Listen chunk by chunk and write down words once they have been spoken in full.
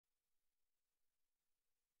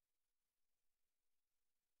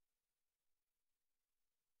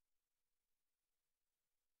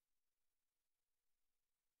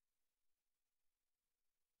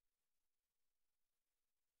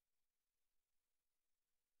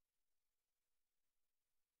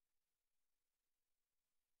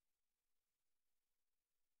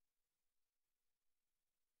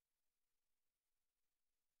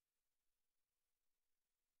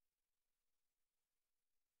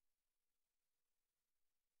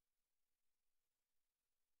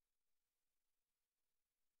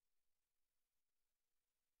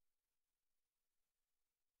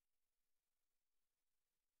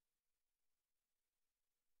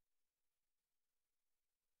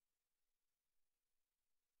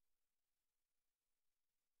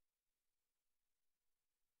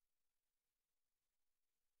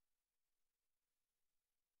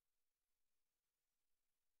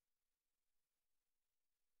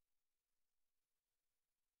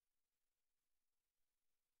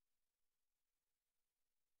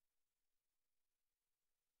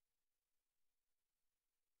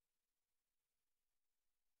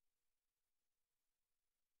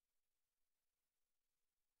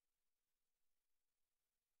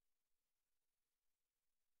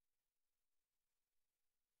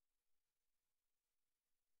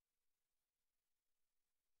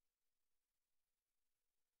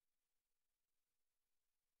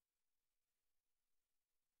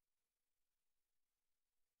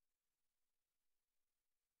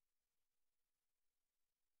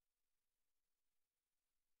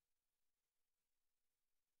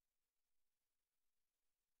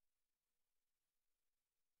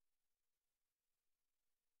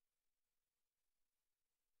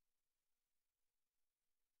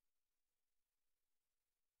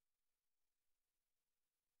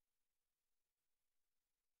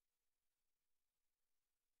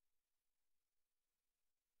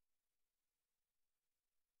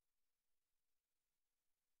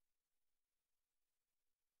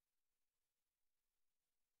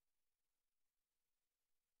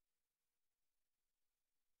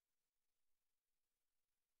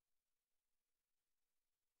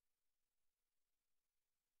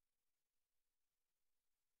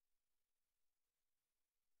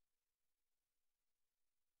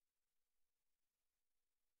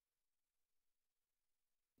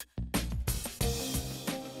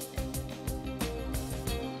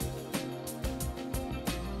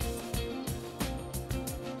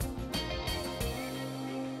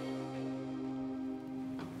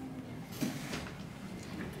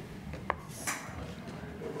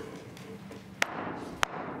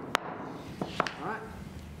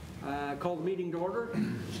call the meeting to order.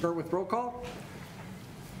 Start with roll call.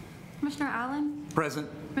 Commissioner Allen? Present.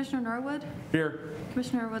 Commissioner Norwood? Here.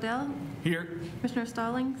 Commissioner Waddell? Here. Commissioner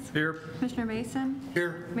Stallings? Here. Commissioner Mason?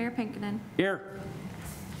 Here. Mayor Pinkinen? Here.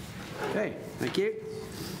 Okay, thank you.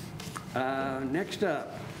 Next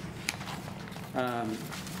up,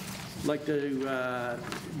 like to,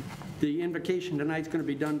 the invocation tonight is going to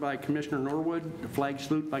be done by Commissioner Norwood, the flag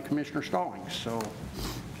salute by Commissioner Stallings. So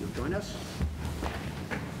if you'll join us.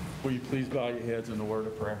 Will you please bow your heads in the word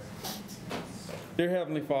of prayer? Dear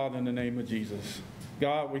Heavenly Father, in the name of Jesus,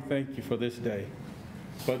 God, we thank you for this day.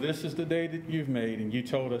 For this is the day that you've made, and you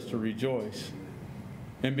told us to rejoice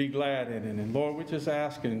and be glad in it. And Lord, we're just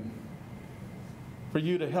asking for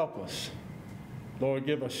you to help us. Lord,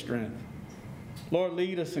 give us strength. Lord,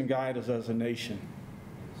 lead us and guide us as a nation.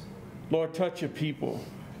 Lord, touch your people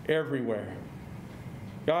everywhere.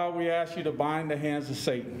 God, we ask you to bind the hands of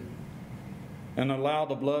Satan and allow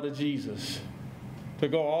the blood of Jesus to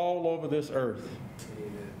go all over this earth.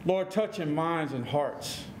 Lord, touching minds and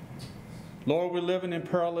hearts. Lord, we're living in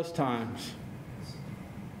perilous times.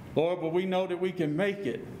 Lord, but we know that we can make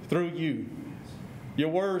it through you. Your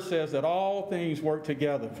word says that all things work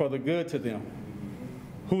together for the good to them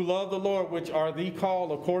who love the Lord, which are the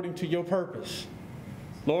called according to your purpose.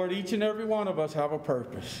 Lord, each and every one of us have a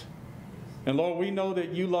purpose. And Lord, we know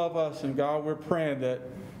that you love us, and God, we're praying that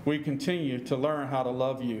we continue to learn how to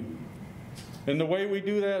love you. And the way we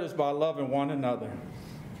do that is by loving one another.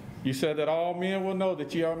 You said that all men will know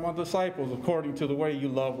that you are my disciples according to the way you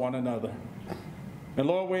love one another. And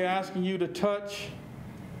Lord, we're asking you to touch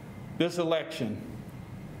this election.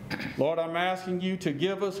 Lord, I'm asking you to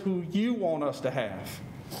give us who you want us to have.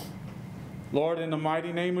 Lord, in the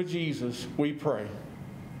mighty name of Jesus, we pray.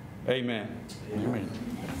 Amen. Amen.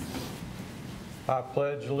 I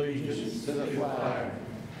pledge allegiance to the flag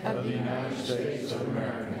of the United States of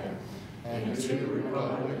America and to the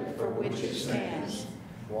republic for which it stands,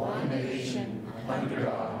 one nation, under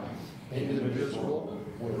God, indivisible,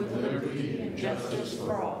 with liberty and justice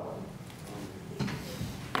for all.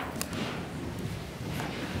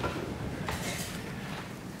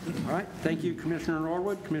 All right, thank you, Commissioner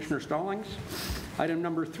Norwood. Commissioner Stallings. Item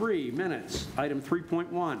number 3, minutes. Item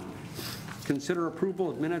 3.1, consider approval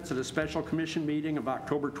of minutes at a special commission meeting of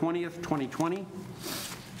October 20th, 2020.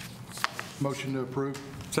 Motion to approve.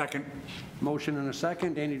 Second. Motion and a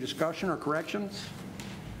second. Any discussion or corrections?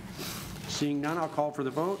 Seeing none, I'll call for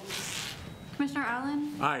the vote. Commissioner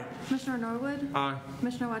Allen? Aye. Commissioner Norwood? Aye.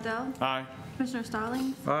 Commissioner Waddell? Aye. Commissioner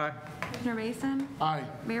Stallings? Aye. Commissioner Mason? Aye.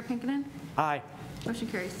 Mayor Pinkinen? Aye. Motion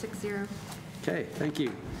carries 6-0. Okay, thank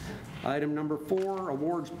you. Item number 4,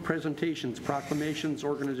 awards, presentations, proclamations,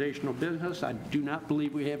 organizational business. I do not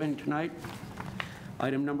believe we have any tonight.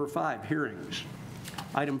 Item number 5, hearings.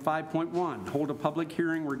 Item 5.1, hold a public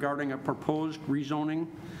hearing regarding a proposed rezoning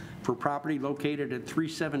for property located at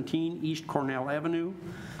 317 East Cornell Avenue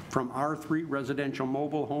from R3 Residential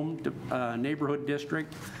Mobile Home Neighborhood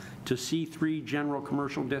District to C3 General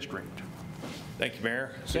Commercial District. Thank you,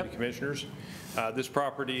 Mayor, City Commissioners. This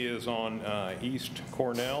property is on East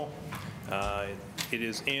Cornell. It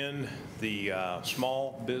is in the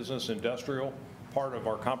small business industrial part of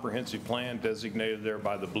our comprehensive plan, designated there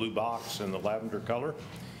by the blue box in the lavender color.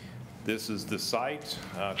 This is the site.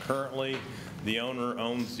 Currently, the owner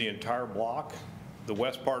owns the entire block. The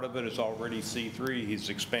west part of it is already C3. He's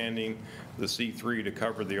expanding the C3 to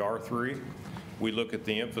cover the R3. We look at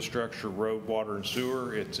the infrastructure, road, water, and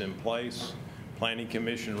sewer. It's in place. Planning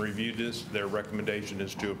Commission reviewed this. Their recommendation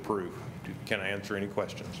is to approve. Can I answer any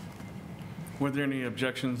questions? Were there any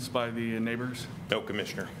objections by the neighbors? No,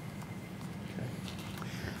 Commissioner.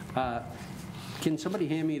 Can somebody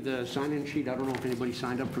hand me the sign-in sheet? I don't know if anybody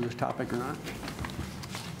signed up for this topic or not.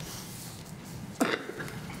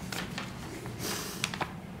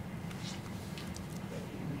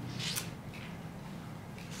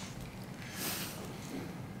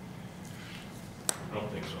 I don't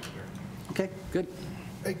think so, Mayor. Okay, good.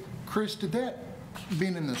 Hey, Chris, did that,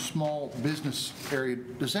 being in the small business area,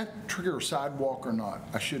 does that trigger a sidewalk or not?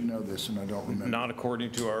 I should know this, and I don't remember. Not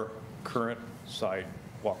according to our current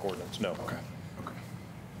sidewalk ordinance, no. Okay.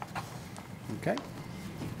 Okay.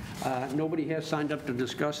 Nobody has signed up to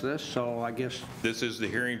discuss this, so I guess. This is the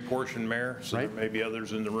hearing portion, Mayor, so Right. there may be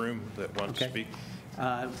others in the room that want to speak.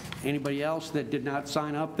 Anybody else that did not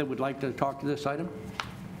sign up that would like to talk to this item?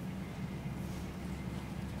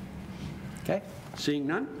 Okay, seeing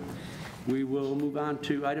none, we will move on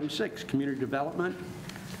to item 6, community development.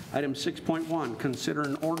 Item 6.1, consider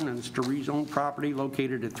an ordinance to rezone property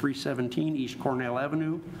located at 317 East Cornell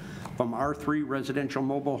Avenue from R3 Residential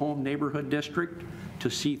Mobile Home Neighborhood District to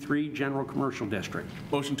C3 General Commercial District.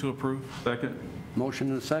 Motion to approve. Second. Motion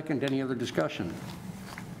and a second. Any other discussion?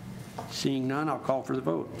 Seeing none, I'll call for the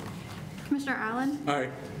vote. Commissioner Allen? Aye.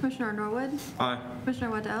 Commissioner Norwood? Aye. Commissioner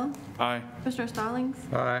Waddell? Aye. Commissioner Stallings?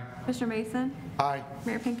 Aye. Commissioner Mason? Aye.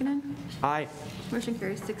 Mayor Pinkinen? Aye. Motion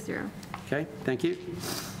carries 6-0. Okay, thank you.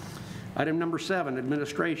 Item number 7,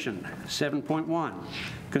 administration. 7.1,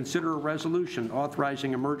 consider a resolution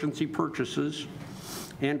authorizing emergency purchases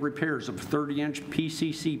and repairs of 30-inch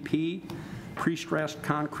PCCP prestressed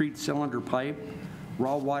concrete cylinder pipe,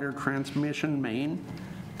 raw water transmission main,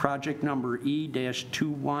 project number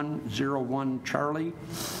E-2101 Charlie,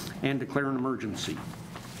 and declare an emergency.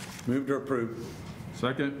 Move to approve.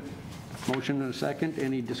 Second. Motion and a second.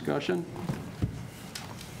 Any discussion?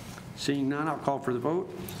 Seeing none, I'll call for the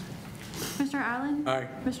vote. Commissioner Allen? Aye.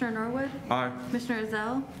 Commissioner Norwood? Aye. Commissioner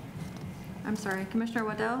Commissioner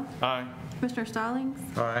Waddell? Aye. Commissioner Stallings?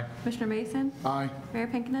 Aye. Commissioner Mason? Aye. Mayor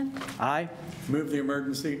Pinkinen? Aye. Move the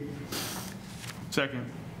emergency. Second.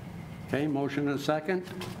 Okay, motion and a second.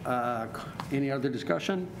 Any other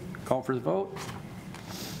discussion? Call for the vote.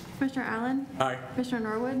 Commissioner Allen? Aye. Commissioner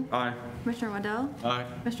Norwood? Aye. Commissioner Waddell? Aye.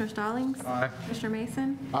 Commissioner Stallings? Aye. Commissioner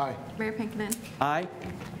Mason? Aye. Mayor Pinkinen? Aye.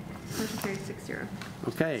 Motion carries 6-0.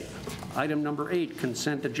 Okay. Item number 8,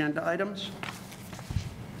 consent agenda items.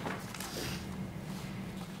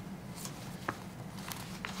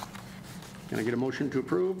 Can I get a motion to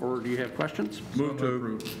approve, or do you have questions? Move to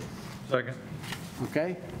approve. Second.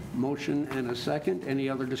 Okay, motion and a second. Any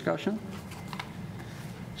other discussion?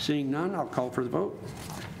 Seeing none, I'll call for the vote.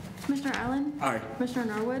 Commissioner Allen? Aye. Commissioner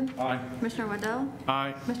Norwood? Aye. Commissioner Waddell?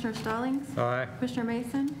 Aye. Commissioner Stallings? Aye. Commissioner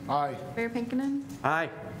Mason? Aye. Mayor Pinkinen? Aye.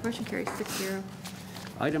 Motion carries 6-0.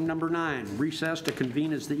 Item number 9, recess to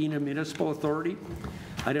convene as the Enid Municipal Authority.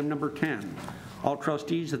 Item number 10, all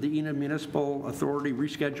trustees of the Enid Municipal Authority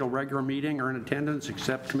rescheduled regular meeting are in attendance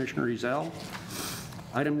except Commissioner Ezell.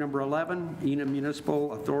 Item number 11, Enid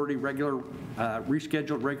Municipal Authority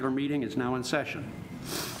rescheduled regular meeting is now in session.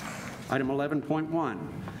 Item 11.1,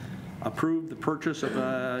 approve the purchase of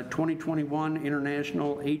a 2021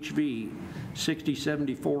 International HV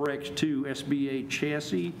 6074X2 SBA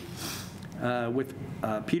chassis with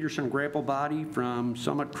Peterson grapple body from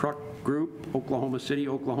Summit Truck Group, Oklahoma City,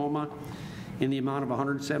 Oklahoma, in the amount of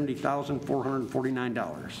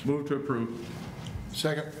 $170,449. Move to approve.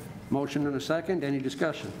 Second. Motion and a second. Any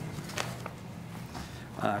discussion?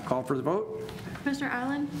 Call for the vote. Commissioner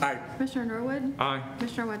Allen? Aye. Commissioner Norwood? Aye.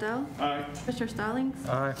 Commissioner Waddell? Aye. Commissioner Stallings?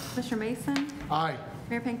 Aye. Commissioner Mason? Aye.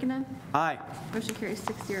 Mayor Pinkinen? Aye. Motion carries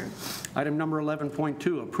 6-0. Item number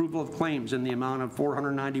 11.2, approval of claims in the amount of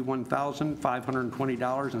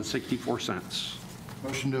 $491,520.64.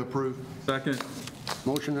 Motion to approve. Second.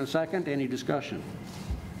 Motion and a second. Any discussion?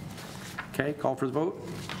 Okay, call for the vote.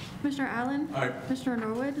 Commissioner Allen? Aye. Commissioner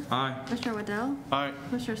Norwood? Aye. Commissioner Waddell? Aye.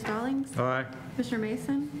 Commissioner Stallings? Aye. Commissioner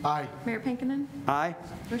Mason? Aye. Mayor Pinkinen? Aye.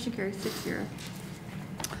 Motion carries 6-0.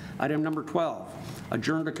 Item number 12,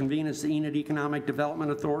 adjourn to convene as the Enid Economic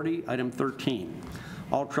Development Authority. Item 13,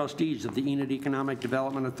 all trustees of the Enid Economic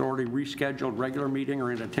Development Authority rescheduled regular meeting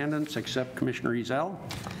are in attendance except Commissioner Ezell.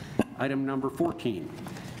 Item number 14,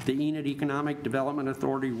 the Enid Economic Development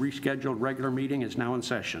Authority rescheduled regular meeting is now in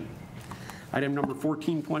session. Item number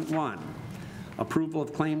 14.1, approval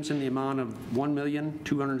of claims in the amount of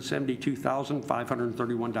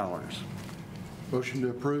 $1,272,531. Motion to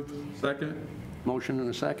approve. Second. Motion and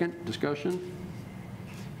a second. Discussion?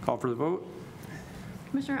 Call for the vote.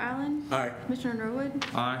 Commissioner Allen? Aye. Commissioner Norwood?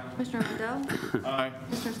 Aye. Commissioner Waddell? Aye.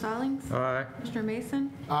 Commissioner Stallings? Aye. Commissioner Mason?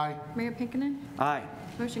 Aye. Mayor Pinkinen? Aye.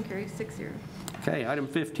 Motion carries 6-0. Okay, item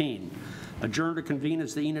 15, adjourn to convene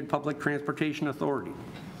as the Enid Public Transportation Authority.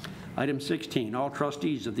 Item 16, all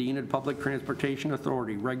trustees of the Enid Public Transportation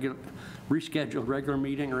Authority rescheduled regular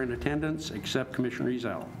meeting are in attendance except Commissioner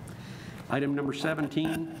Ezell. Item number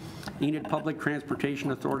 17, Enid Public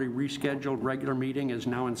Transportation Authority rescheduled regular meeting is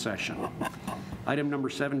now in session. Item number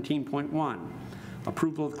 17.1,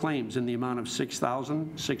 approval of claims in the amount of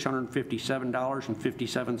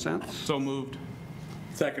 $6,657.57. So moved.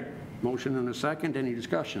 Second. Motion and a second. Any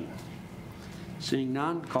discussion? Seeing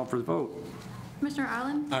none, call for the vote. Commissioner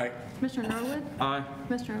Allen? Aye. Commissioner Norwood? Aye.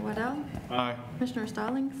 Commissioner Waddell? Aye. Commissioner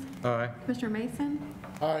Stallings? Aye. Commissioner Mason?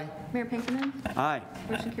 Aye. Mayor Pinkinen? Aye.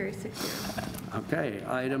 Motion carries 6-0. Okay,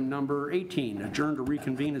 item number 18, adjourn to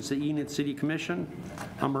reconvene as the Enid City Commission.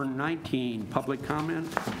 Number 19, public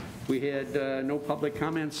comment. We had no public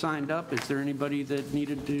comments signed up. Is there anybody that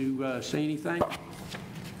needed to say anything? I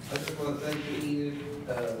just want to thank the Enid,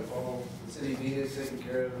 all the city of Enid taking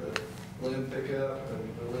care of the limb pickup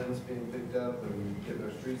and the limbs being picked up and getting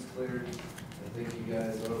our streets cleared. I think you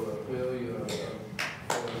guys owe you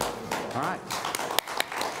All right.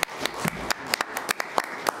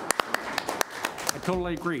 I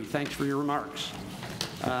totally agree. Thanks for your remarks.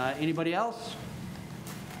 Anybody else?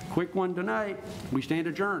 Quick one tonight. We stand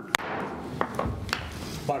adjourned.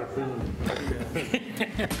 Bada boom.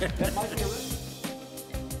 That might be a risk.